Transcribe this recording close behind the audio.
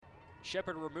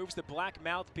Shepard removes the black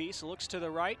mouthpiece, looks to the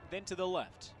right, then to the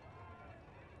left.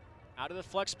 Out of the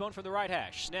flex bone from the right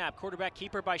hash. Snap, quarterback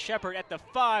keeper by Shepard at the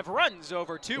 5, runs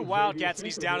over 2 Wildcats, and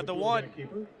he's down at the 1.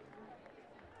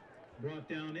 Brought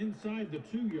down inside the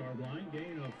 2-yard line,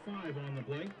 gain of 5 on the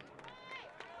play.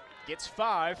 Gets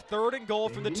 5, 3rd and goal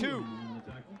from the 2.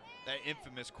 That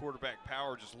infamous quarterback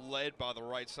power just led by the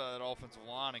right side of that offensive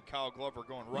line, and Kyle Glover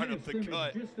going right up the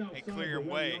gut and clearing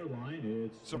way.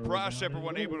 Surprised Shepard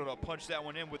wasn't able to punch that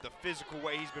one in with the physical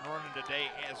way he's been running today,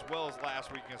 as well as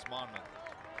last week against Monmouth.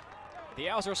 The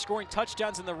Owls are scoring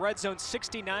touchdowns in the red zone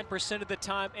 69% of the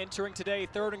time entering today.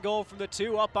 3rd and goal from the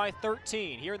 2, up by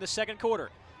 13 here in the second quarter.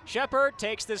 Shepard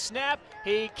takes the snap,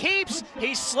 he keeps,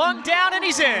 he's slung down, and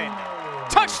he's in.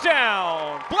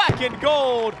 Touchdown! Black and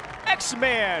gold,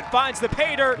 X-Man finds the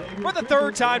pay dirt for the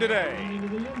 3rd time today.